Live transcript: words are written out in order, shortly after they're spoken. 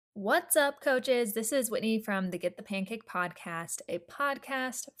What's up, coaches? This is Whitney from the Get the Pancake podcast, a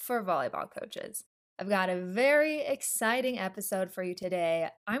podcast for volleyball coaches. I've got a very exciting episode for you today.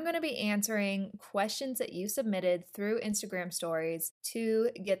 I'm going to be answering questions that you submitted through Instagram stories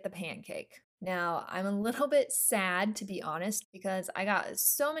to Get the Pancake. Now, I'm a little bit sad, to be honest, because I got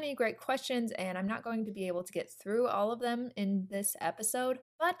so many great questions and I'm not going to be able to get through all of them in this episode.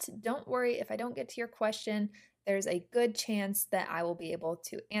 But don't worry if I don't get to your question. There's a good chance that I will be able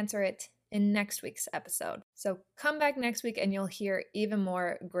to answer it in next week's episode. So come back next week and you'll hear even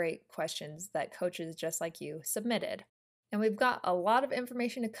more great questions that coaches just like you submitted. And we've got a lot of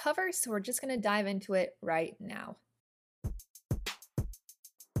information to cover, so we're just going to dive into it right now.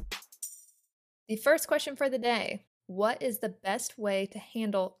 The first question for the day: what is the best way to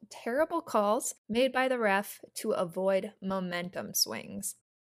handle terrible calls made by the ref to avoid momentum swings?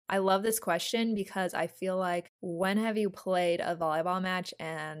 I love this question because I feel like, when have you played a volleyball match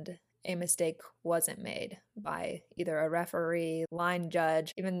and a mistake wasn't made by either a referee, line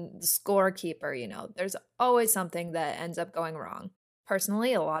judge, even the scorekeeper? There's always something that ends up going wrong.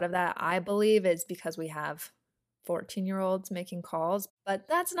 Personally, a lot of that, I believe, is because we have 14-year-olds making calls, but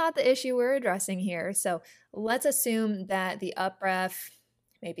that's not the issue we're addressing here. So let's assume that the up ref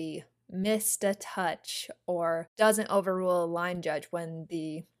maybe missed a touch or doesn't overrule a line judge when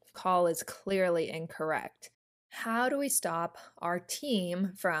the call is clearly incorrect. How do we stop our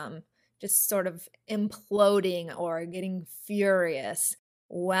team from just sort of imploding or getting furious?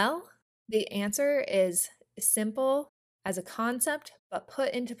 Well, the answer is simple as a concept, but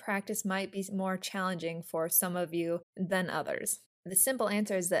put into practice might be more challenging for some of you than others. The simple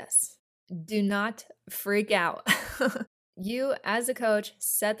answer is this: do not freak out. You, as a coach,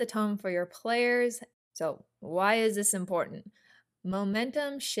 set the tone for your players. So why is this important?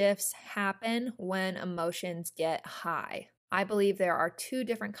 Momentum shifts happen when emotions get high. I believe there are two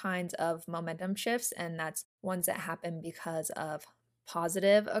different kinds of momentum shifts, and that's ones that happen because of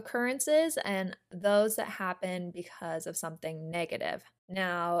positive occurrences and those that happen because of something negative.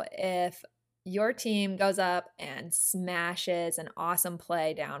 Now, if your team goes up and smashes an awesome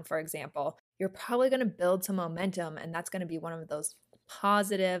play down, for example, you're probably going to build some momentum, and that's going to be one of those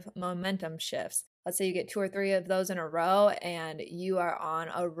positive momentum shifts. Let's say you get 2 or 3 of those in a row and you are on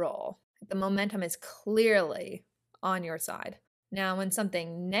a roll. The momentum is clearly on your side. Now, when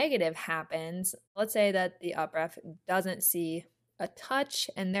something negative happens, let's say that the up ref doesn't see a touch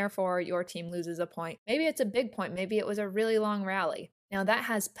and therefore your team loses a point. Maybe it's a big point. Maybe it was a really long rally. Now, that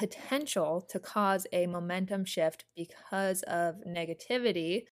has potential to cause a momentum shift because of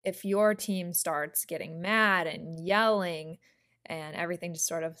negativity. If your team starts getting mad and yelling and everything just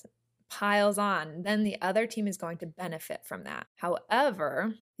sort of piles on, then the other team is going to benefit from that.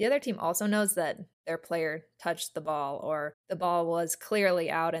 However, the other team also knows that their player touched the ball or the ball was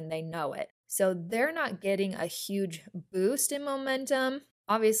clearly out and they know it. So they're not getting a huge boost in momentum.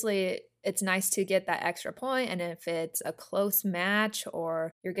 Obviously, it's nice to get that extra point, and if it's a close match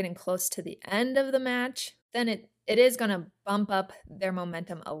or you're getting close to the end of the match, then it is going to bump up their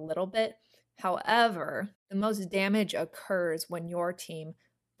momentum a little bit. However, the most damage occurs when your team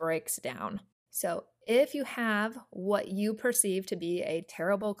breaks down. So if you have what you perceive to be a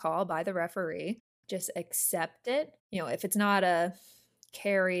terrible call by the referee, just accept it. If it's not a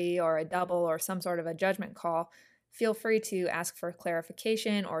carry or a double or some sort of a judgment call, feel free to ask for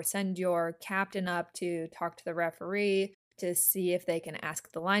clarification or send your captain up to talk to the referee to see if they can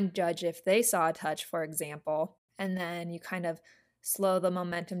ask the line judge if they saw a touch, for example, and then you kind of slow the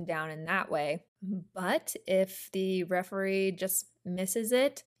momentum down in that way. But if the referee just misses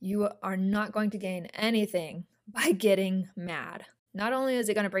it, you are not going to gain anything by getting mad. Not only is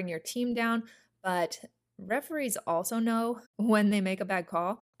it going to bring your team down, but referees also know when they make a bad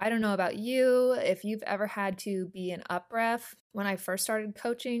call. I don't know about you, if you've ever had to be an up ref. When I first started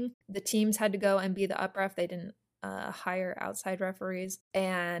coaching, the teams had to go and be the up ref. They didn't hire outside referees.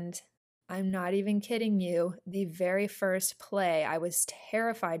 And I'm not even kidding you. The very first play, I was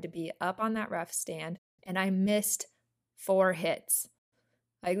terrified to be up on that ref stand, and I missed 4 hits.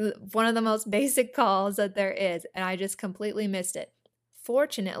 Like, one of the most basic calls that there is, and I just completely missed it.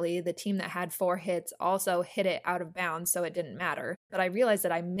 Fortunately, the team that had 4 hits also hit it out of bounds, so it didn't matter. But I realized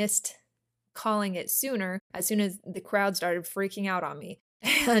that I missed calling it sooner, as soon as the crowd started freaking out on me.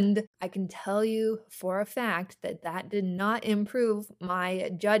 And I can tell you for a fact that that did not improve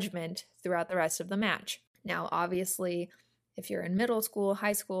my judgment throughout the rest of the match. Now, obviously, if you're in middle school,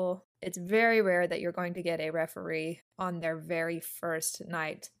 high school, it's very rare that you're going to get a referee on their very first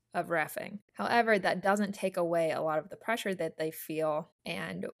night of reffing. However, that doesn't take away a lot of the pressure that they feel.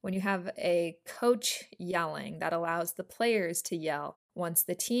 And when you have a coach yelling, that allows the players to yell. Once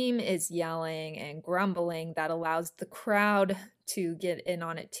the team is yelling and grumbling, that allows the crowd to get in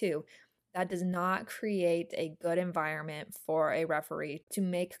on it too. That does not create a good environment for a referee to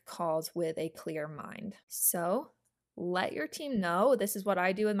make calls with a clear mind. So let your team know. This is what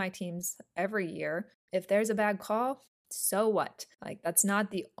I do with my teams every year. If there's a bad call, so what? Like, that's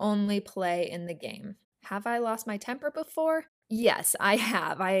not the only play in the game. Have I lost my temper before? Yes, I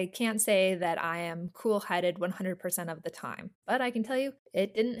have. I can't say that I am cool-headed 100% of the time, but I can tell you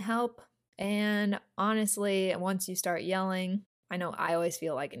it didn't help. And honestly, once you start yelling, I know I always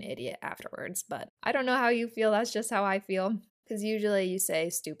feel like an idiot afterwards, but I don't know how you feel. That's just how I feel. Because usually you say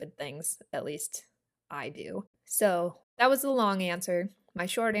stupid things, at least I do. So that was the long answer. My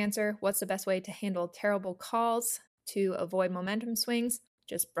short answer, what's the best way to handle terrible calls to avoid momentum swings?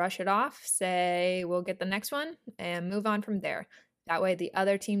 Just brush it off, say, we'll get the next one, and move on from there. That way the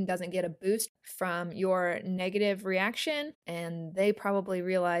other team doesn't get a boost from your negative reaction, and they probably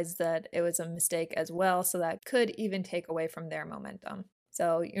realize that it was a mistake as well, so that could even take away from their momentum.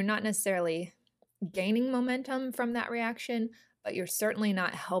 So you're not necessarily gaining momentum from that reaction, but you're certainly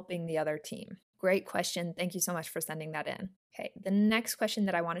not helping the other team. Great question. Thank you so much for sending that in. Okay, the next question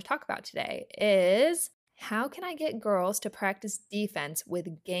that I want to talk about today is, how can I get girls to practice defense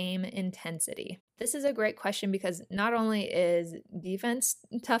with game intensity? This is a great question because not only is defense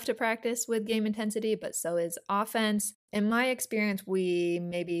tough to practice with game intensity, but so is offense. In my experience, we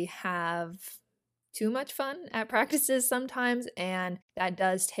maybe have too much fun at practices sometimes, and that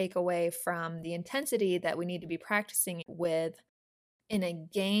does take away from the intensity that we need to be practicing with. In a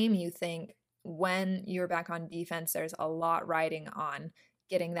game, you think when you're back on defense, there's a lot riding on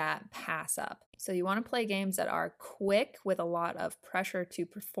getting that pass up. So you want to play games that are quick with a lot of pressure to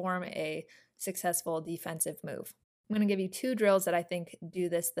perform a successful defensive move. I'm going to give you 2 drills that I think do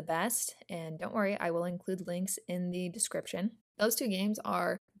this the best, and don't worry, I will include links in the description. Those 2 games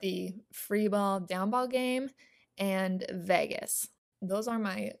are the free ball down ball game and Vegas. Those are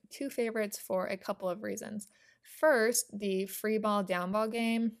my 2 favorites for a couple of reasons. First, the free ball down ball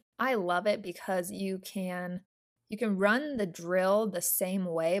game, I love it because you can run the drill the same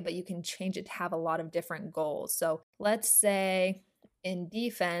way, but you can change it to have a lot of different goals. So let's say in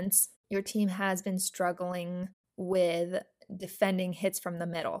defense, your team has been struggling with defending hits from the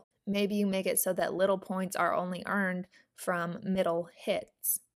middle. Maybe you make it so that little points are only earned from middle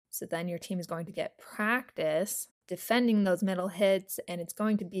hits. So then your team is going to get practice defending those middle hits, and it's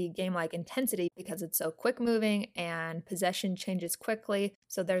going to be game-like intensity because it's so quick moving and possession changes quickly.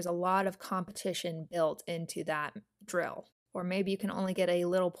 So there's a lot of competition built into that drill. Or maybe you can only get a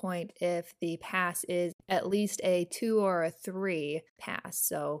little point if the pass is at least a 2 or a 3 pass.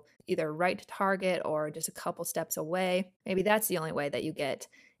 So either right to target or just a couple steps away. Maybe that's the only way that you get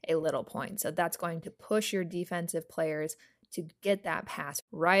a little point. So that's going to push your defensive players to get that pass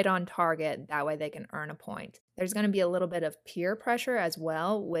right on target. That way they can earn a point. There's going to be a little bit of peer pressure as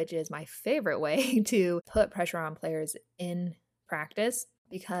well, which is my favorite way to put pressure on players in practice.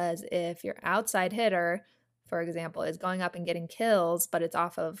 Because if your outside hitter, for example, is going up and getting kills, but it's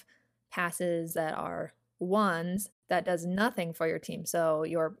off of passes that are ones, that does nothing for your team. So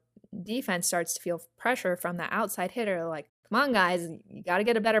your defense starts to feel pressure from the outside hitter, like, come on guys, you got to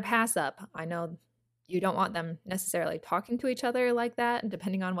get a better pass up. I know you don't want them necessarily talking to each other like that,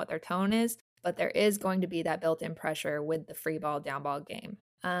 depending on what their tone is, but there is going to be that built-in pressure with the free ball, down ball game.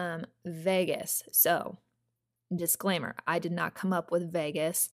 Vegas. So, disclaimer, I did not come up with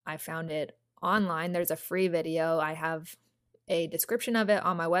Vegas. I found it online. There's a free video. I have a description of it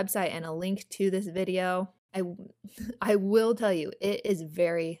on my website and a link to this video. I will tell you, it is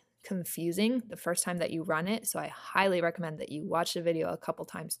very confusing the first time that you run it, so I highly recommend that you watch the video a couple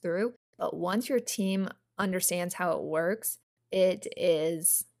times through. But once your team understands how it works, it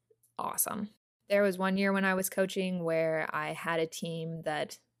is awesome. There was one year when I was coaching where I had a team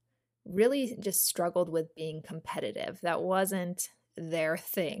that really just struggled with being competitive. That wasn't their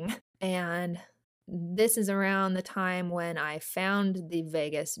thing. And this is around the time when I found the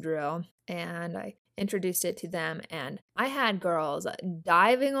Vegas drill and I introduced it to them, and I had girls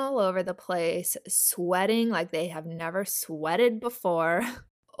diving all over the place, sweating like they have never sweated before.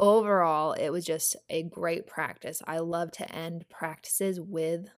 Overall, it was just a great practice. I love to end practices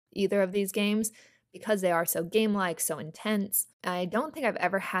with either of these games because they are so game-like, so intense. I don't think I've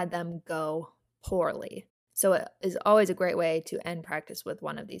ever had them go poorly. So it is always a great way to end practice with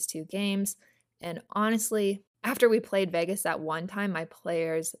one of these 2 games. And honestly, after we played Vegas that one time, my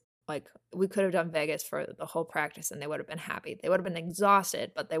players, we could have done Vegas for the whole practice and they would have been happy. They would have been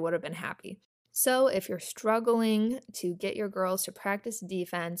exhausted, but they would have been happy. So if you're struggling to get your girls to practice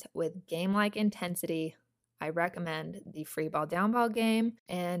defense with game-like intensity, I recommend the free ball down ball game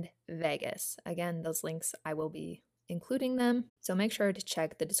and Vegas. Again, those links, I will be including them, so make sure to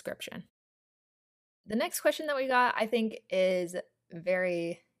check the description. The next question that we got, I think, is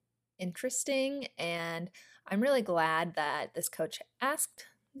very interesting, and I'm really glad that this coach asked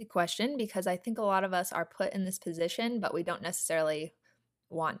the question because I think a lot of us are put in this position, but we don't necessarily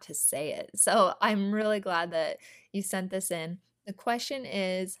want to say it. So I'm really glad that you sent this in. The question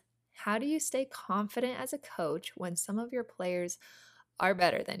is, how do you stay confident as a coach when some of your players are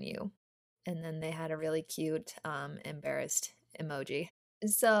better than you? And then they had a really cute, embarrassed emoji.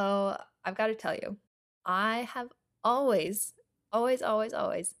 So I've got to tell you, I have always, always, always,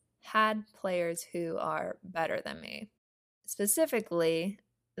 always had players who are better than me. Specifically,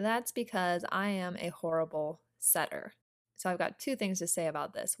 that's because I am a horrible setter. So I've got two things to say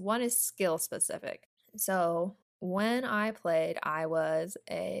about this. One is skill specific. So when I played, I was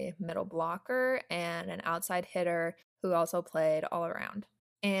a middle blocker and an outside hitter who also played all around.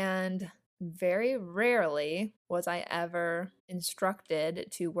 And very rarely was I ever instructed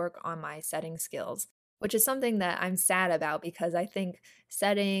to work on my setting skills, which is something that I'm sad about because I think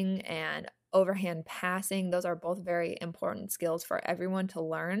setting and overhand passing, those are both very important skills for everyone to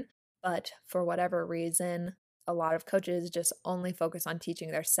learn. But for whatever reason, a lot of coaches just only focus on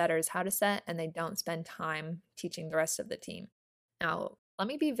teaching their setters how to set and they don't spend time teaching the rest of the team. Now, let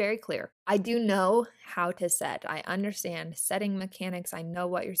me be very clear. I do know how to set. I understand setting mechanics. I know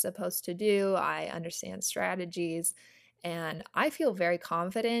what you're supposed to do. I understand strategies. And I feel very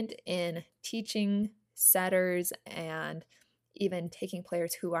confident in teaching setters and even taking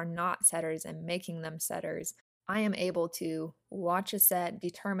players who are not setters and making them setters. I am able to watch a set,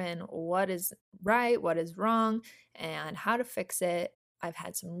 determine what is right, what is wrong, and how to fix it. I've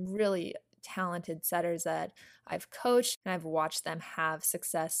had some really talented setters that I've coached and I've watched them have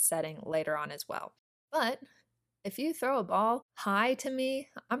success setting later on as well. But if you throw a ball high to me,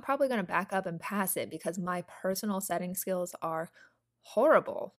 I'm probably going to back up and pass it because my personal setting skills are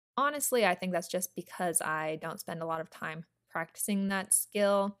horrible. Honestly, I think that's just because I don't spend a lot of time practicing that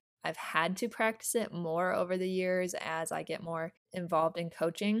skill. I've had to practice it more over the years as I get more involved in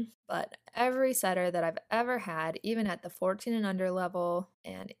coaching, but every setter that I've ever had, even at the 14 and under level,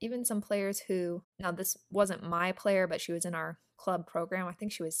 and even some players who, now this wasn't my player, but she was in our club program. I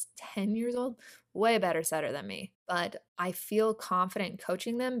think she was 10 years old, way better setter than me. But I feel confident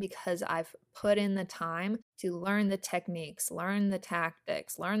coaching them because I've put in the time to learn the techniques, learn the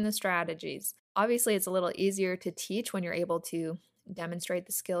tactics, learn the strategies. Obviously, it's a little easier to teach when you're able to demonstrate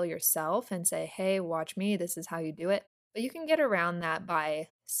the skill yourself and say, hey, watch me, this is how you do it. But you can get around that by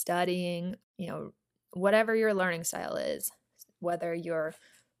studying, whatever your learning style is, whether you're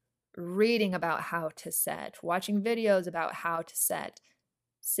reading about how to set, watching videos about how to set,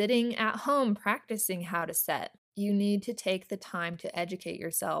 sitting at home practicing how to set. You need to take the time to educate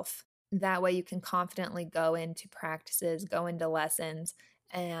yourself. That way you can confidently go into practices, go into lessons,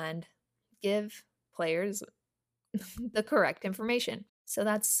 and give players the correct information. So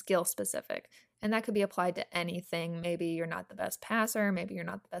that's skill specific. And that could be applied to anything. Maybe you're not the best passer, maybe you're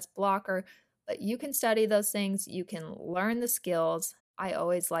not the best blocker, but you can study those things. You can learn the skills. I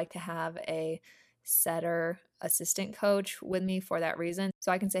always like to have a setter assistant coach with me for that reason.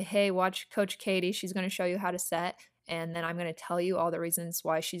 So I can say, hey, watch Coach Katie. She's going to show you how to set. And then I'm going to tell you all the reasons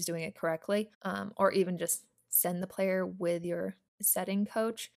why she's doing it correctly. Or even just send the player with your setting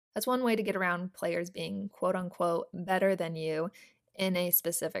coach. That's one way to get around players being quote unquote better than you in a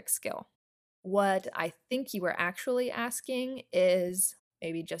specific skill. What I think you were actually asking is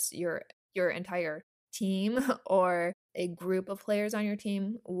maybe just your entire team or a group of players on your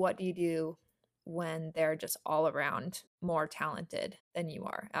team. What do you do when they're just all around more talented than you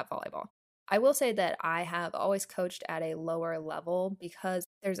are at volleyball? I will say that I have always coached at a lower level because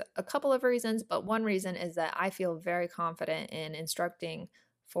there's a couple of reasons, but one reason is that I feel very confident in instructing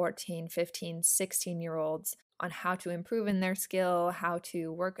 14, 15, 16-year-olds on how to improve in their skill, how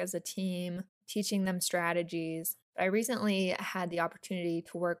to work as a team, teaching them strategies. I recently had the opportunity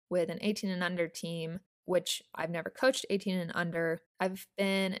to work with an 18 and under team, which I've never coached 18 and under. I've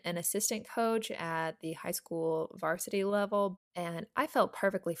been an assistant coach at the high school varsity level, and I felt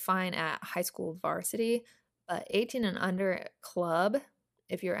perfectly fine at high school varsity, but 18 and under club,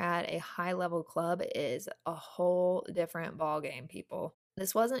 if you're at a high level club, is a whole different ballgame, people.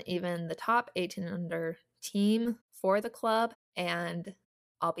 This wasn't even the top 18 and under team for the club, and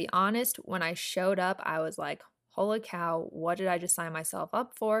I'll be honest, when I showed up, I was like, holy cow, what did I just sign myself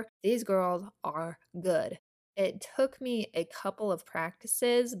up for? These girls are good. It took me a couple of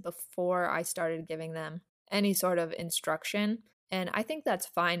practices before I started giving them any sort of instruction. And I think that's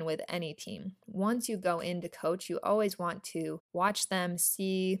fine with any team. Once you go in to coach, you always want to watch them,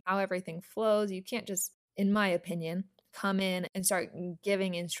 see how everything flows. You can't just, in my opinion, come in and start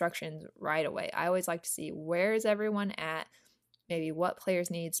giving instructions right away. I always like to see where is everyone at, maybe what players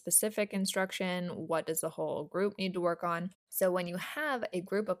need specific instruction, what does the whole group need to work on. So when you have a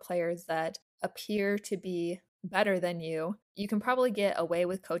group of players that appear to be better than you can probably get away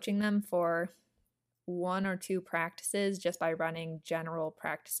with coaching them for 1 or 2 practices just by running general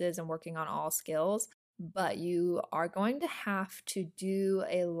practices and working on all skills. But you are going to have to do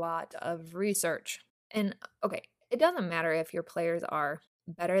a lot of research. And okay, it doesn't matter if your players are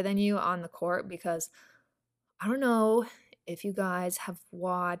better than you on the court, because I don't know if you guys have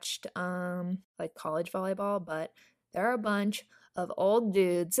watched like college volleyball, but there are a bunch of old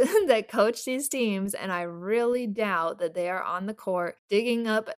dudes that coach these teams, and I really doubt that they are on the court digging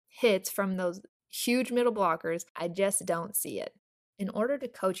up hits from those huge middle blockers. I just don't see it. In order to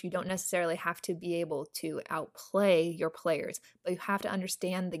coach, you don't necessarily have to be able to outplay your players, but you have to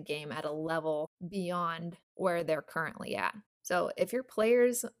understand the game at a level beyond where they're currently at. So if your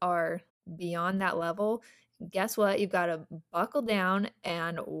players are beyond that level, guess what? You've got to buckle down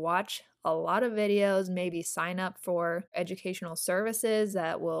and watch a lot of videos, maybe sign up for educational services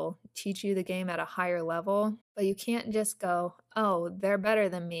that will teach you the game at a higher level. But you can't just go, oh, they're better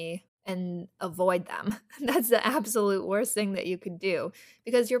than me, and avoid them. That's the absolute worst thing that you could do,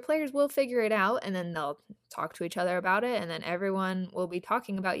 because your players will figure it out and then they'll talk to each other about it. And then everyone will be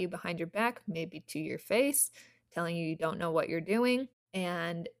talking about you behind your back, maybe to your face, telling you don't know what you're doing.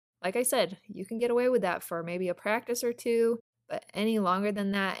 And like I said, you can get away with that for maybe a practice or 2, but any longer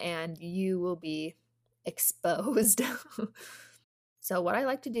than that and you will be exposed. So what I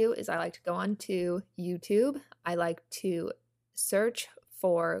like to do is I like to go onto YouTube. I like to search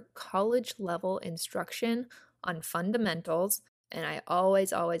for college level instruction on fundamentals, and I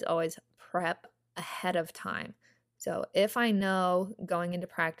always prep ahead of time. So if I know going into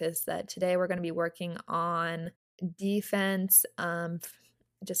practice that today we're going to be working on defense,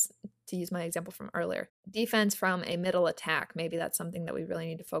 just to use my example from earlier, defense from a middle attack, maybe that's something that we really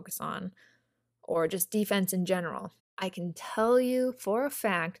need to focus on, or just defense in general, I can tell you for a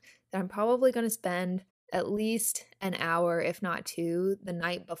fact that I'm probably going to spend at least an hour, if not 2, the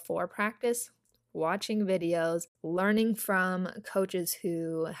night before practice, watching videos, learning from coaches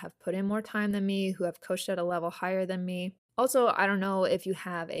who have put in more time than me, who have coached at a level higher than me. Also, I don't know if you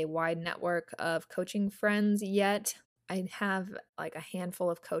have a wide network of coaching friends yet. I have like a handful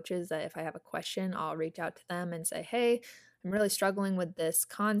of coaches that if I have a question, I'll reach out to them and say, hey, I'm really struggling with this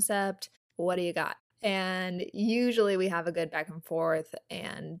concept. What do you got? And usually we have a good back and forth,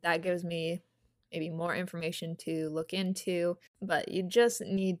 and that gives me maybe more information to look into, but you just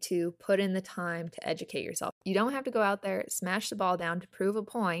need to put in the time to educate yourself. You don't have to go out there, smash the ball down to prove a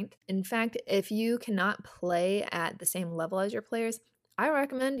point. In fact, if you cannot play at the same level as your players, I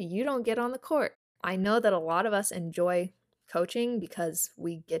recommend you don't get on the court. I know that a lot of us enjoy coaching because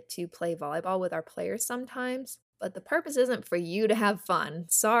we get to play volleyball with our players sometimes, but the purpose isn't for you to have fun.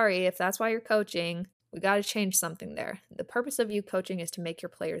 Sorry if that's why you're coaching. We got to change something there. The purpose of you coaching is to make your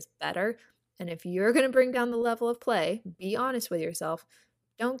players better. And if you're going to bring down the level of play, be honest with yourself.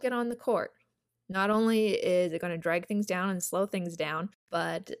 Don't get on the court. Not only is it going to drag things down and slow things down,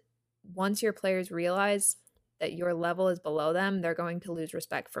 but once your players realize that your level is below them, they're going to lose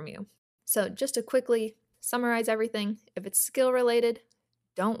respect from you. So just to quickly summarize everything, if it's skill related,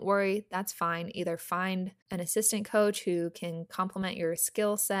 don't worry, that's fine. Either find an assistant coach who can complement your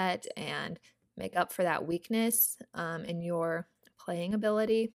skill set and make up for that weakness in your playing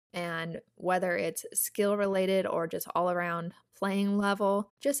ability. And whether it's skill related or just all around playing level,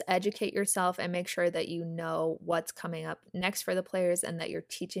 just educate yourself and make sure that you know what's coming up next for the players and that you're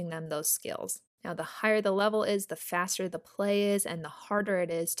teaching them those skills. Now, the higher the level is, the faster the play is, and the harder it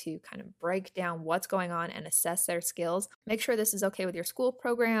is to kind of break down what's going on and assess their skills. Make sure this is okay with your school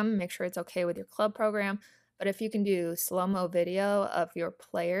program, make sure it's okay with your club program. But if you can do slow-mo video of your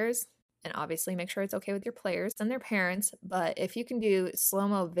players, and obviously make sure it's okay with your players and their parents, but if you can do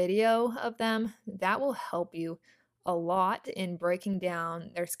slow-mo video of them, that will help you a lot in breaking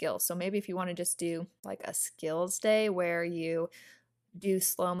down their skills. So maybe if you want to just do like a skills day where you do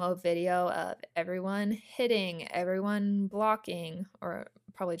slow-mo video of everyone hitting, everyone blocking, or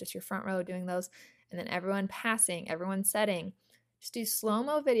probably just your front row doing those, and then everyone passing, everyone setting. Just do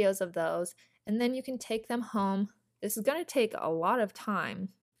slow-mo videos of those, and then you can take them home. This is going to take a lot of time.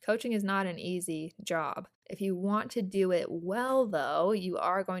 Coaching is not an easy job. If you want to do it well, though, you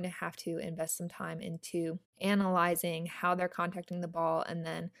are going to have to invest some time into analyzing how they're contacting the ball and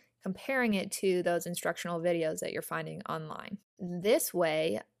then comparing it to those instructional videos that you're finding online. This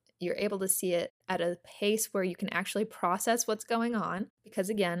way, you're able to see it at a pace where you can actually process what's going on. Because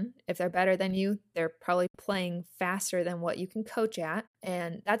again, if they're better than you, they're probably playing faster than what you can coach at.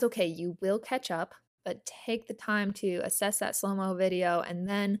 And that's okay. You will catch up, but take the time to assess that slow-mo video. And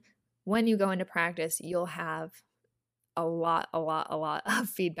then when you go into practice, you'll have a lot of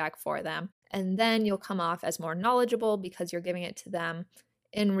feedback for them. And then you'll come off as more knowledgeable because you're giving it to them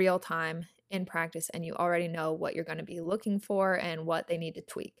in real time in practice, and you already know what you're going to be looking for and what they need to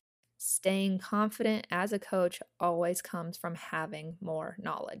tweak. Staying confident as a coach always comes from having more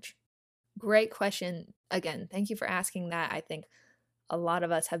knowledge. Great question. Again, thank you for asking that. I think a lot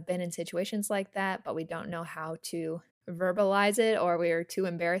of us have been in situations like that, but we don't know how to verbalize it, or we're too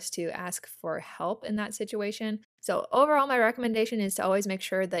embarrassed to ask for help in that situation. So overall, my recommendation is to always make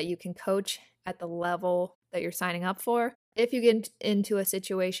sure that you can coach at the level that you're signing up for. If you get into a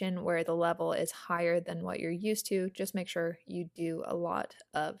situation where the level is higher than what you're used to, just make sure you do a lot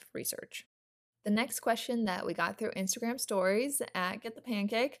of research. The next question that we got through Instagram stories at Get the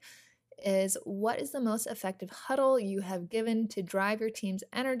Pancake is, what is the most effective huddle you have given to drive your team's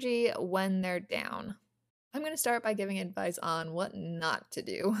energy when they're down? I'm going to start by giving advice on what not to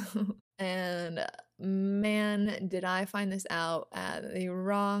do. And man, did I find this out at the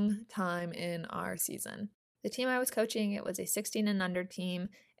wrong time in our season. The team I was coaching, it was a 16 and under team,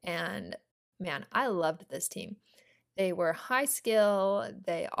 and man, I loved this team. They were high skill,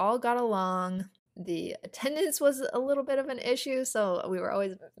 they all got along. The attendance was a little bit of an issue, so we were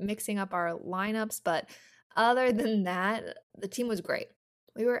always mixing up our lineups, but other than that, the team was great.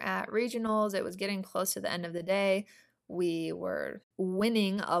 We were at regionals, it was getting close to the end of the day. We were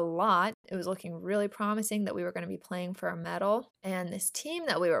winning a lot. It was looking really promising that we were going to be playing for a medal. And this team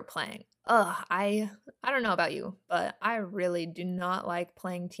that we were playing, I don't know about you, but I really do not like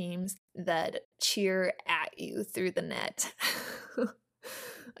playing teams that cheer at you through the net.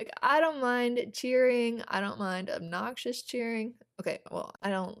 Like, I don't mind cheering. I don't mind obnoxious cheering. Okay, well, I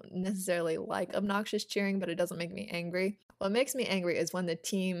don't necessarily like obnoxious cheering, but it doesn't make me angry. What makes me angry is when the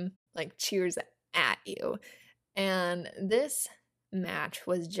team like cheers at you. And this match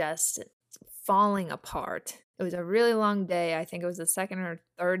was just falling apart. It was a really long day. I think it was the second or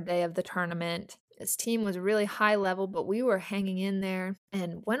third day of the tournament. This team was really high level, but we were hanging in there.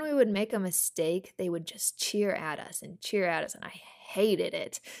 And when we would make a mistake, they would just cheer at us. And I hated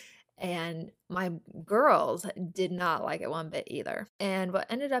it. And my girls did not like it one bit either. And what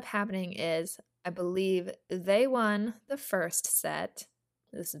ended up happening is, I believe they won the first set.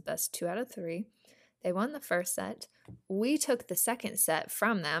 This is best 2 out of 3. They won the first set. We took the second set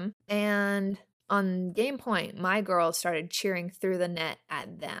from them. And on game point, my girls started cheering through the net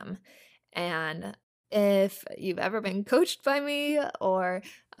at them. And if you've ever been coached by me, or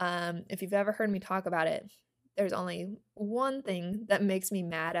if you've ever heard me talk about it, there's only one thing that makes me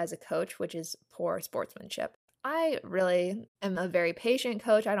mad as a coach, which is poor sportsmanship. I really am a very patient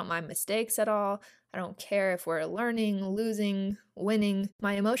coach. I don't mind mistakes at all. I don't care if we're learning, losing, winning.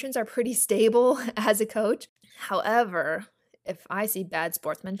 My emotions are pretty stable as a coach. However, if I see bad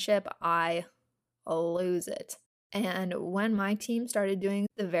sportsmanship, I lose it. And when my team started doing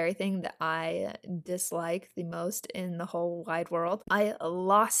the very thing that I dislike the most in the whole wide world, I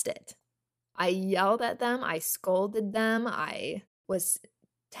lost it. I yelled at them. I scolded them. I was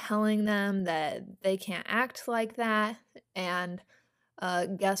telling them that they can't act like that. And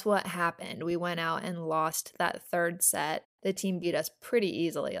guess what happened? We went out and lost that third set. The team beat us pretty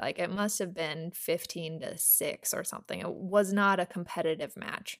easily. Like, it must have been 15-6 or something. It was not a competitive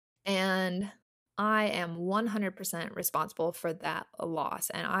match. And I am 100% responsible for that loss.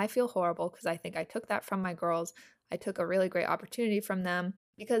 And I feel horrible because I think I took that from my girls. I took a really great opportunity from them,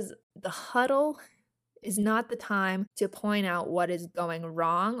 because the huddle is not the time to point out what is going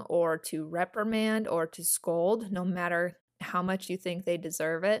wrong or to reprimand or to scold, no matter how much you think they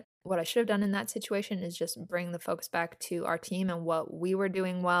deserve it. What I should have done in that situation is just bring the focus back to our team and what we were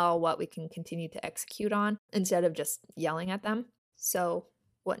doing well, what we can continue to execute on, instead of just yelling at them. So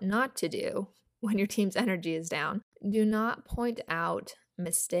what not to do when your team's energy is down: do not point out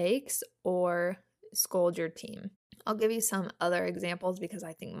mistakes or scold your team. I'll give you some other examples because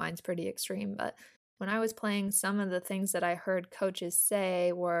I think mine's pretty extreme, but when I was playing, some of the things that I heard coaches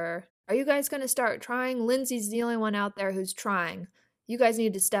say were, "Are you guys going to start trying? Lindsay's the only one out there who's trying. You guys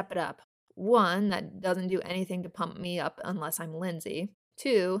need to step it up." One, that doesn't do anything to pump me up unless I'm Lindsay.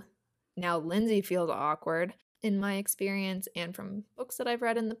 Two, now Lindsay feels awkward. In my experience and from books that I've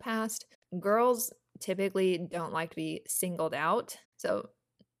read in the past, girls typically don't like to be singled out. So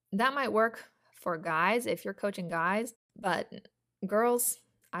that might work for guys if you're coaching guys, but girls,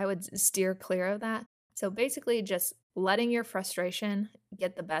 I would steer clear of that. So basically, just letting your frustration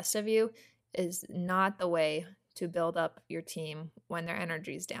get the best of you is not the way to build up your team when their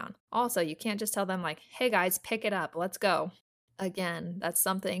energy's down. Also, you can't just tell them, like, hey guys, pick it up, let's go. Again, that's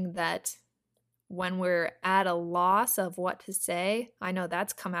something that when we're at a loss of what to say, I know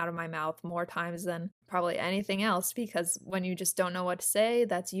that's come out of my mouth more times than probably anything else, because when you just don't know what to say,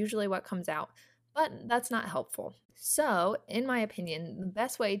 that's usually what comes out. But that's not helpful. So, in my opinion, the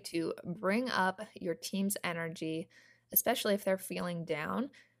best way to bring up your team's energy, especially if they're feeling down,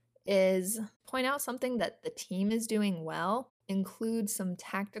 is point out something that the team is doing well, include some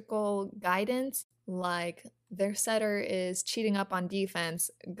tactical guidance, like their setter is cheating up on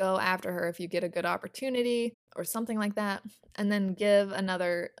defense, go after her if you get a good opportunity, or something like that, and then give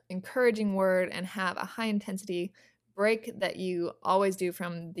another encouraging word and have a high intensity break that you always do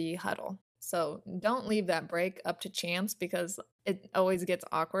from the huddle. So don't leave that break up to chance, because it always gets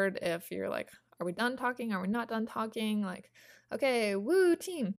awkward if you're like, are we done talking? Are we not done talking? Like, okay, woo,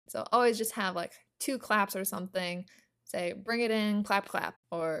 team. So always just have like 2 claps or something. Say, bring it in, clap, clap,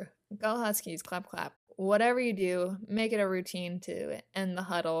 or go Huskies, clap, clap. Whatever you do, make it a routine to end the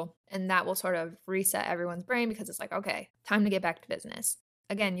huddle, and that will sort of reset everyone's brain, because it's like, okay, time to get back to business.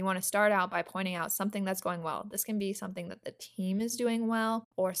 Again, you want to start out by pointing out something that's going well. This can be something that the team is doing well,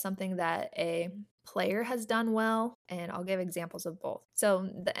 or something that a player has done well, and I'll give examples of both. So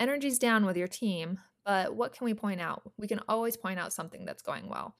the energy's down with your team, but what can we point out? We can always point out something that's going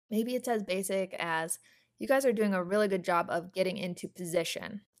well. Maybe it's as basic as, you guys are doing a really good job of getting into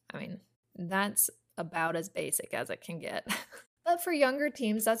position. I mean, that's about as basic as it can get. But for younger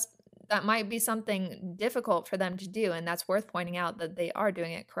teams, that might be something difficult for them to do, and that's worth pointing out that they are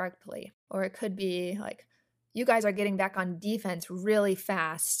doing it correctly. Or it could be like, you guys are getting back on defense really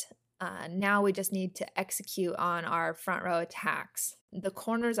fast. Now we just need to execute on our front row attacks. The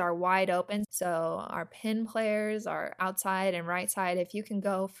corners are wide open, so our pin players are outside and right side. If you can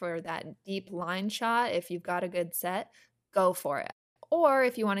go for that deep line shot, if you've got a good set, go for it. Or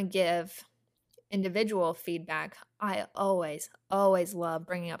if you want to give individual feedback, I always love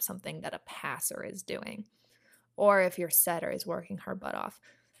bringing up something that a passer is doing, or if your setter is working her butt off.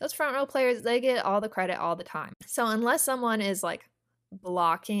 Those front row players, they get all the credit all the time. So unless someone is like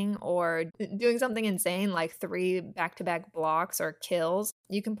blocking or doing something insane, like 3 back-to-back blocks or kills,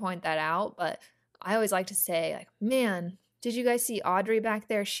 you can point that out. But I always like to say, like, man, did you guys see Audrey back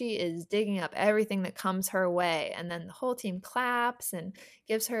there? She is digging up everything that comes her way. And then the whole team claps and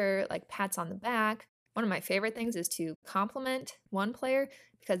gives her like pats on the back. One of my favorite things is to compliment one player,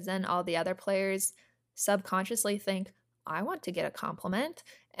 because then all the other players subconsciously think, I want to get a compliment,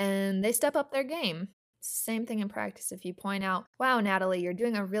 and they step up their game. Same thing in practice. If you point out, wow, Natalie, you're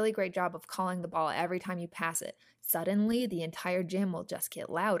doing a really great job of calling the ball every time you pass it, suddenly the entire gym will just get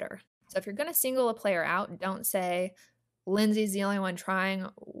louder. So if you're going to single a player out, don't say, Lindsay's the only one trying,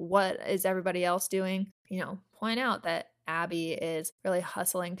 what is everybody else doing? Point out that Abby is really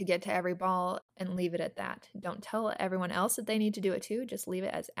hustling to get to every ball, and leave it at that. Don't tell everyone else that they need to do it too. Just leave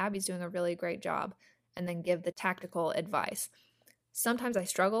it as Abby's doing a really great job, and then give the tactical advice. Sometimes I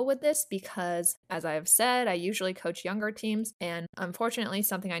struggle with this because, as I've said, I usually coach younger teams, and unfortunately,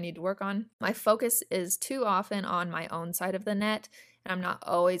 something I need to work on. My focus is too often on my own side of the net, and I'm not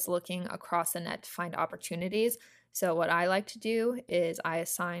always looking across the net to find opportunities. So what I like to do is I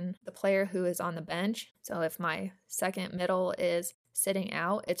assign the player who is on the bench. So if my second middle is sitting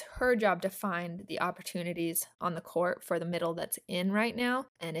out, it's her job to find the opportunities on the court for the middle that's in right now.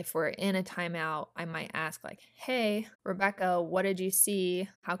 And if we're in a timeout, I might ask like, hey, Rebecca, what did you see?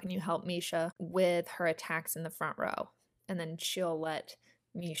 How can you help Misha with her attacks in the front row? And then she'll let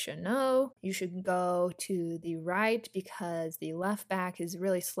Misha know, you should go to the right because the left back is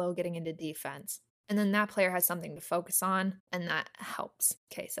really slow getting into defense. And then that player has something to focus on, and that helps.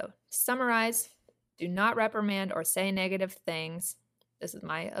 Okay, so to summarize, do not reprimand or say negative things. This is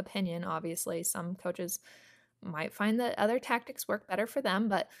my opinion, obviously. Some coaches might find that other tactics work better for them,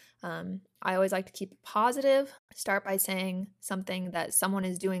 but I always like to keep it positive. Start by saying something that someone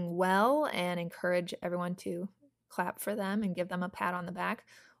is doing well and encourage everyone to clap for them and give them a pat on the back,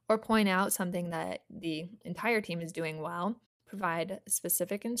 or point out something that the entire team is doing well. Provide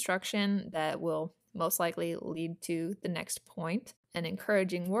specific instruction that will most likely lead to the next point. An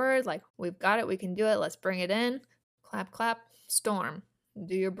encouraging word like, we've got it, we can do it, let's bring it in. Clap, clap, storm.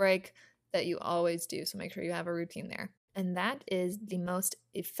 Do your break that you always do. So make sure you have a routine there. And that is the most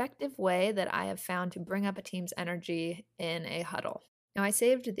effective way that I have found to bring up a team's energy in a huddle. Now, I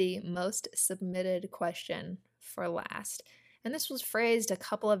saved the most submitted question for last. And this was phrased a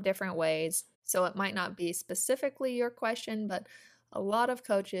couple of different ways. So it might not be specifically your question, but A lot of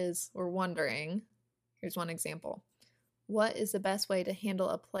coaches were wondering, here's one example. What is the best way to handle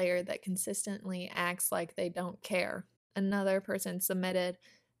a player that consistently acts like they don't care? Another person submitted,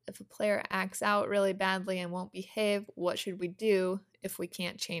 if a player acts out really badly and won't behave, what should we do if we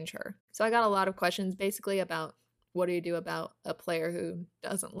can't change her? So I got a lot of questions basically about what do you do about a player who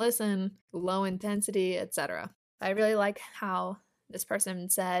doesn't listen, low intensity, etc. I really like how this person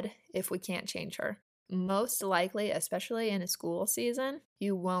said, if we can't change her. Most likely, especially in a school season,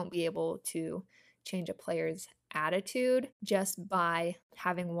 you won't be able to change a player's attitude just by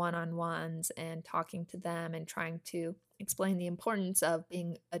having one-on-ones and talking to them and trying to explain the importance of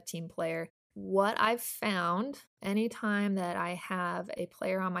being a team player. What I've found anytime that I have a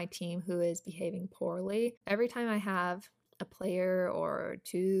player on my team who is behaving poorly, every time I have a player or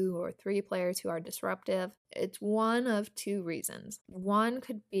 2 or 3 players who are disruptive, it's one of 2 reasons. One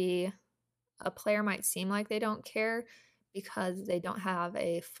could be a player might seem like they don't care because they don't have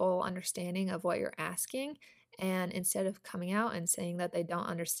a full understanding of what you're asking. And instead of coming out and saying that they don't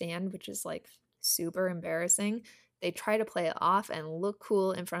understand, which is like super embarrassing, they try to play it off and look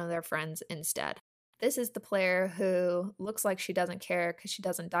cool in front of their friends instead. This is the player who looks like she doesn't care because she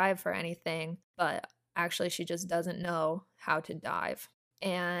doesn't dive for anything, but actually she just doesn't know how to dive.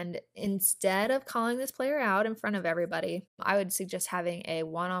 And instead of calling this player out in front of everybody, I would suggest having a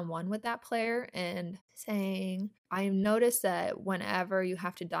one-on-one with that player and saying, I noticed that whenever you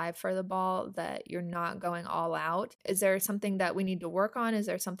have to dive for the ball, that you're not going all out. Is there something that we need to work on? Is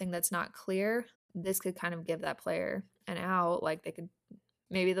there something that's not clear? This could kind of give that player an out. Like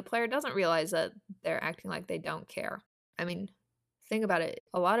maybe the player doesn't realize that they're acting like they don't care. I mean, think about it.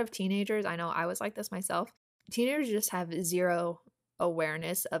 A lot of teenagers, I know I was like this myself, teenagers just have zero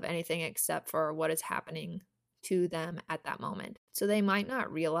awareness of anything except for what is happening to them at that moment. So they might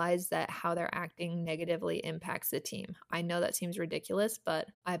not realize that how they're acting negatively impacts the team. I know that seems ridiculous, but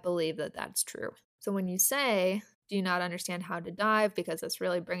I believe that that's true. So when you say, do you not understand how to dive because it's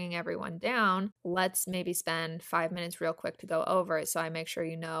really bringing everyone down, let's maybe spend 5 minutes real quick to go over it so I make sure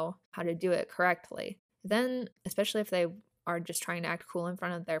you know how to do it correctly. Then, especially if they are just trying to act cool in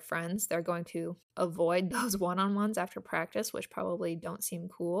front of their friends, they're going to avoid those one-on-ones after practice, which probably don't seem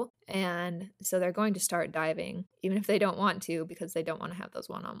cool. And so they're going to start diving, even if they don't want to, because they don't want to have those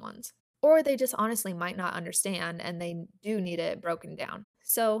one-on-ones. Or they just honestly might not understand and they do need it broken down.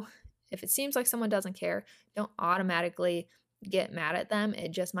 So if it seems like someone doesn't care, don't automatically get mad at them.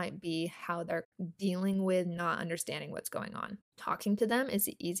 It just might be how they're dealing with not understanding what's going on. Talking to them is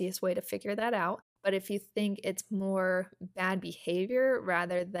the easiest way to figure that out. But if you think it's more bad behavior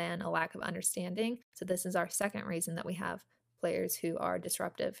rather than a lack of understanding, so this is our second reason that we have players who are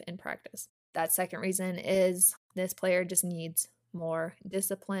disruptive in practice. That second reason is this player just needs more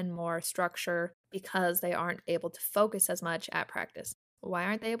discipline, more structure, because they aren't able to focus as much at practice. Why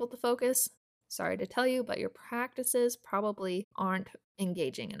aren't they able to focus? Sorry to tell you, but your practices probably aren't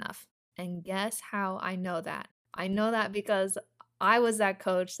engaging enough. And guess how I know that? I know that because I was that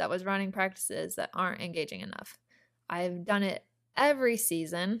coach that was running practices that aren't engaging enough. I've done it every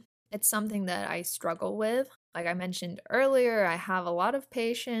season. It's something that I struggle with. Like I mentioned earlier, I have a lot of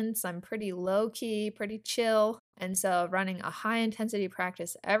patience. I'm pretty low-key, pretty chill. And so running a high-intensity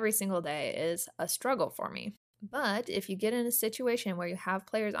practice every single day is a struggle for me. But if you get in a situation where you have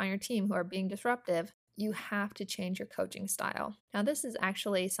players on your team who are being disruptive, you have to change your coaching style. Now, this is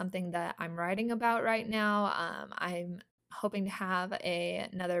actually something that I'm writing about right now. I'm hoping to have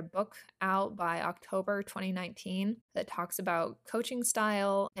another book out by October 2019 that talks about coaching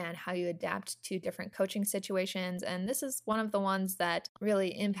style and how you adapt to different coaching situations. And this is one of the ones that really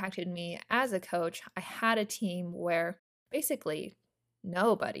impacted me as a coach. I had a team where basically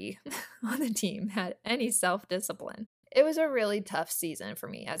nobody on the team had any self-discipline. It was a really tough season for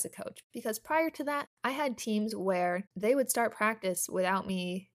me as a coach because prior to that, I had teams where they would start practice without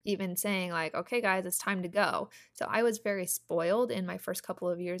me even saying like, okay, guys, it's time to go. So I was very spoiled in my first couple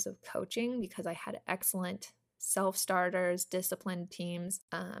of years of coaching because I had excellent self-starters, disciplined teams.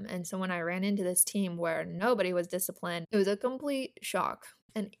 And so when I ran into this team where nobody was disciplined, it was a complete shock.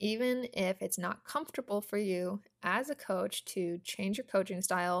 And even if it's not comfortable for you as a coach to change your coaching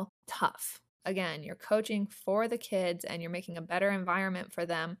style, tough. Again, you're coaching for the kids and you're making a better environment for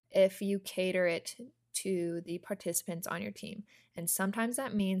them if you cater it to the participants on your team. And sometimes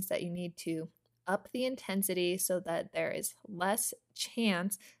that means that you need to up the intensity so that there is less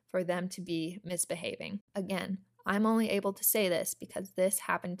chance for them to be misbehaving. Again, I'm only able to say this because this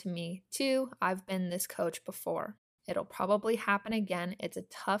happened to me too. I've been this coach before. It'll probably happen again. It's a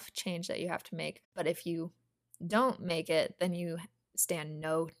tough change that you have to make. But if you don't make it, then you stand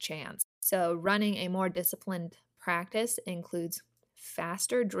no chance. So running a more disciplined practice includes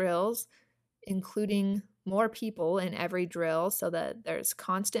faster drills, including more people in every drill so that there's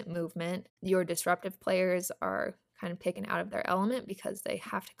constant movement. Your disruptive players are kind of taken out of their element because they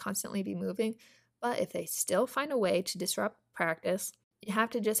have to constantly be moving. But if they still find a way to disrupt practice, you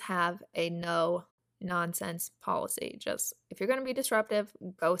have to just have a no nonsense policy. Just if you're going to be disruptive,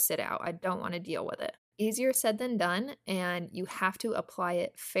 go sit out. I don't want to deal with it. Easier said than done, and you have to apply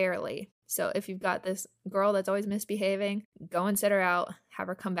it fairly. So if you've got this girl that's always misbehaving, go and sit her out, have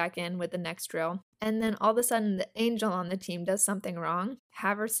her come back in with the next drill. And then all of a sudden the angel on the team does something wrong,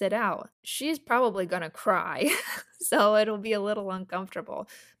 have her sit out. She's probably going to cry, so it'll be a little uncomfortable.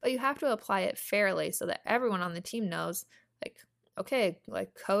 But you have to apply it fairly so that everyone on the team knows, like, okay,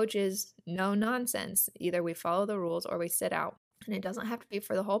 like coach is no nonsense. Either we follow the rules or we sit out. And it doesn't have to be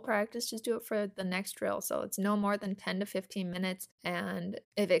for the whole practice, just do it for the next drill. So it's no more than 10 to 15 minutes. And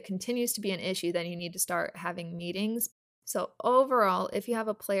if it continues to be an issue, then you need to start having meetings. So overall, if you have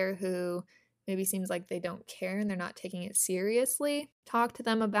a player who maybe seems like they don't care and they're not taking it seriously, talk to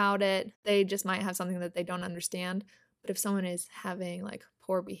them about it. They just might have something that they don't understand. But if someone is having like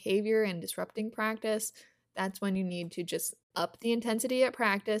poor behavior and disrupting practice, that's when you need to just up the intensity at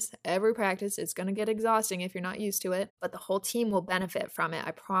practice. Every practice is going to get exhausting if you're not used to it, but the whole team will benefit from it,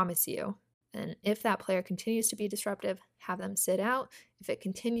 I promise you. And if that player continues to be disruptive, have them sit out. If it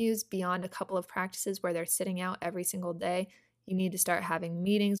continues beyond a couple of practices where they're sitting out every single day, you need to start having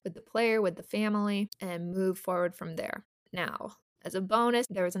meetings with the player, with the family, and move forward from there. Now, as a bonus,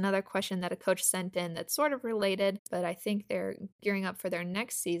 there was another question that a coach sent in that's sort of related, but I think they're gearing up for their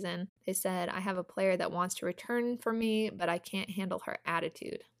next season. They said, I have a player that wants to return for me, but I can't handle her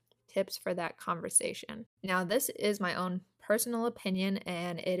attitude. Tips for that conversation. Now, this is my own personal opinion,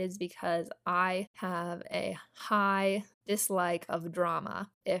 and it is because I have a high dislike of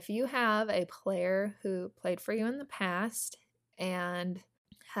drama. If you have a player who played for you in the past and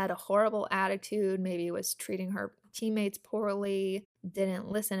had a horrible attitude, maybe was treating her teammates poorly, didn't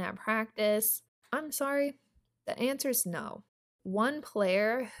listen at practice, I'm sorry, the answer is no. One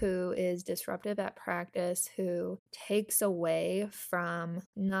player who is disruptive at practice, who takes away from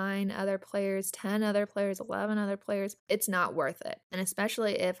 9 other players, 10 other players, 11 other players, it's not worth it. And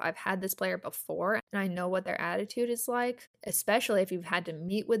especially if I've had this player before and I know what their attitude is like, especially if you've had to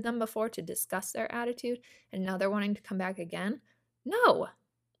meet with them before to discuss their attitude and now they're wanting to come back again, no.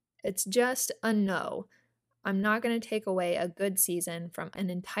 It's just a no. I'm not going to take away a good season from an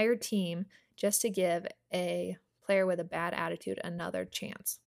entire team just to give a player with a bad attitude another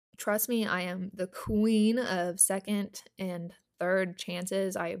chance. Trust me, I am the queen of second and third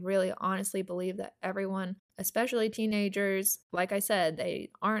chances. I really honestly believe that everyone, especially teenagers, like I said,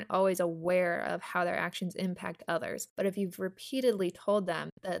 they aren't always aware of how their actions impact others. But if you've repeatedly told them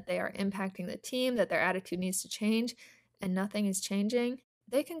that they are impacting the team, that their attitude needs to change, and nothing is changing,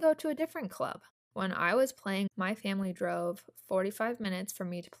 they can go to a different club. When I was playing, my family drove 45 minutes for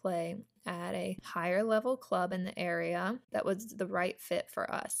me to play at a higher level club in the area that was the right fit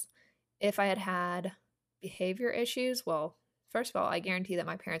for us. If I had had behavior issues, well, first of all, I guarantee that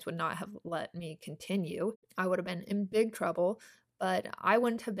my parents would not have let me continue. I would have been in big trouble, but I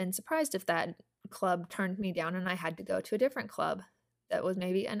wouldn't have been surprised if that club turned me down and I had to go to a different club that was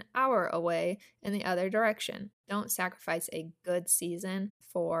maybe an hour away in the other direction. Don't sacrifice a good season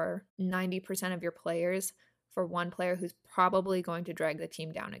for 90% of your players for one player who's probably going to drag the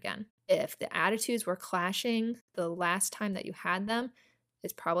team down again. If the attitudes were clashing the last time that you had them,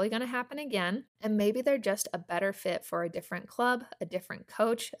 it's probably going to happen again. And maybe they're just a better fit for a different club, a different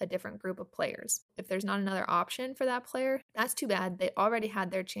coach, a different group of players. If there's not another option for that player, that's too bad. They already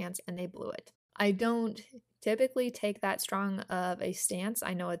had their chance and they blew it. I don't typically take that strong of a stance.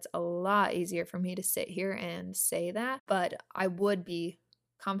 I know it's a lot easier for me to sit here and say that, but I would be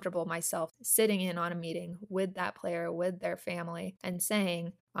comfortable myself sitting in on a meeting with that player, with their family, and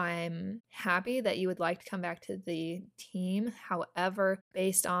saying, I'm happy that you would like to come back to the team. However,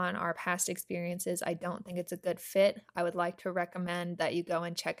 based on our past experiences, I don't think it's a good fit. I would like to recommend that you go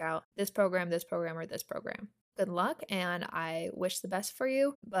and check out this program, or this program. Good luck, and I wish the best for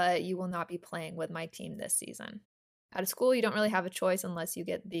you, but you will not be playing with my team this season. Out of school, you don't really have a choice unless you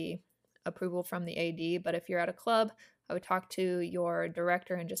get the approval from the AD, but if you're at a club, I would talk to your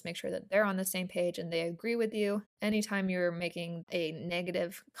director and just make sure that they're on the same page and they agree with you. Anytime you're making a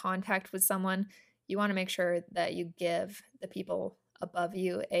negative contact with someone, you want to make sure that you give the people above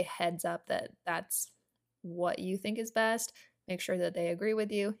you a heads up that that's what you think is best. Make sure that they agree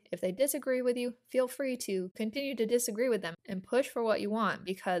with you. If they disagree with you, feel free to continue to disagree with them and push for what you want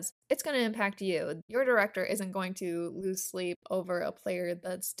because it's going to impact you. Your director isn't going to lose sleep over a player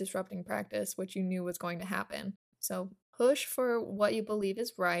that's disrupting practice, which you knew was going to happen. So push for what you believe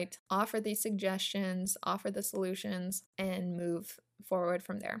is right, offer these suggestions, offer the solutions, and move forward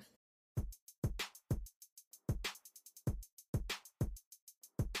from there.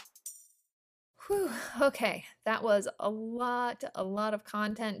 Whew, okay, that was a lot of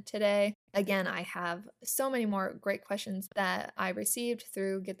content today. Again, I have so many more great questions that I received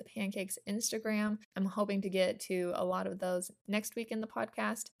through Get the Pancakes Instagram. I'm hoping to get to a lot of those next week in the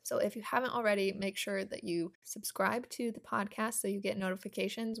podcast. So if you haven't already, make sure that you subscribe to the podcast so you get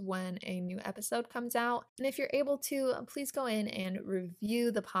notifications when a new episode comes out. And if you're able to, please go in and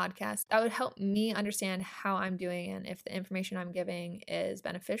review the podcast. That would help me understand how I'm doing and if the information I'm giving is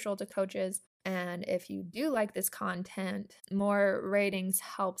beneficial to coaches. And if you do like this content, more ratings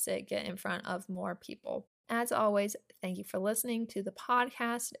helps it get in front of more people. As always, thank you for listening to the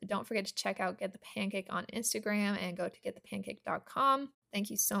podcast. Don't forget to check out Get the Pancake on Instagram and go to getthepancake.com. Thank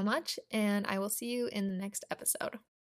you so much, and I will see you in the next episode.